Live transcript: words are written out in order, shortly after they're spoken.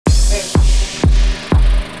The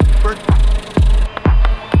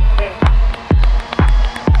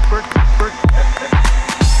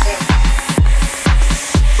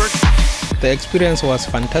experience was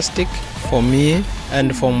fantastic for me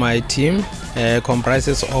and for my team.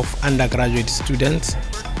 Comprises of undergraduate students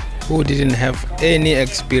who didn't have any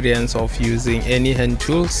experience of using any hand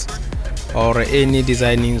tools or any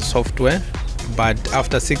designing software, but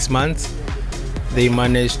after 6 months they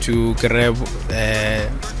managed to grab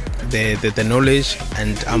the knowledge,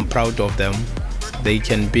 and I'm proud of them. They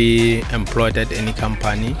can be employed at any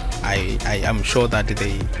company. I am sure that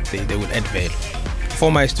they will add value.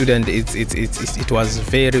 For my student, it was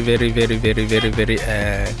very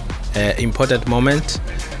important moment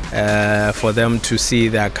for them to see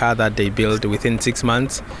their car that they built within 6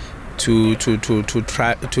 months to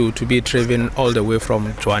be driven all the way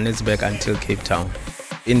from Johannesburg until Cape Town.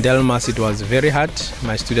 In Delmas, it was very hard.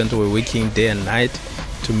 My students were working day and night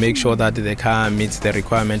to make sure that the car meets the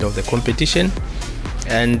requirement of the competition,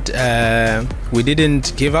 and we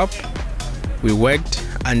didn't give up. We worked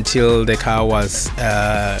until the car was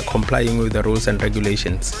complying with the rules and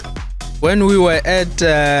regulations. When we were at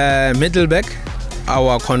Middelburg,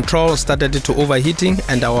 our control started to overheating,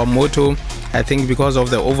 and our motor, I think because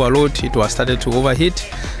of the overload, it was started to overheat,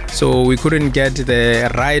 so we couldn't get the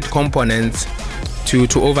right components to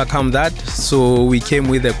overcome that. So we came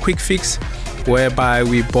with a quick fix whereby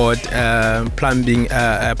we bought plumbing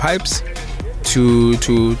pipes to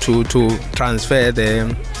transfer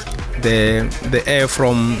the air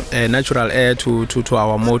from natural air to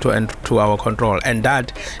our motor and to our control, and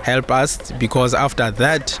that helped us because after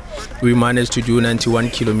that we managed to do 91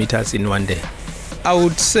 kilometers in one day. I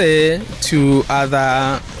would say to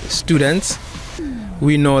other students,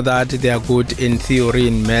 we know that they are good in theory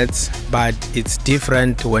in maths, but it's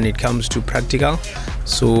different when it comes to practical.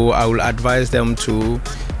 So I will advise them to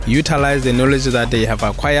utilize the knowledge that they have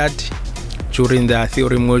acquired during their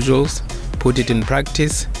theory modules, put it in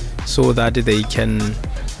practice, so that they can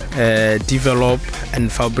develop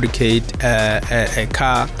and fabricate a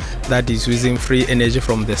car that is using free energy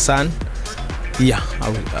from the sun. Yeah,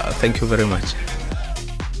 thank you very much.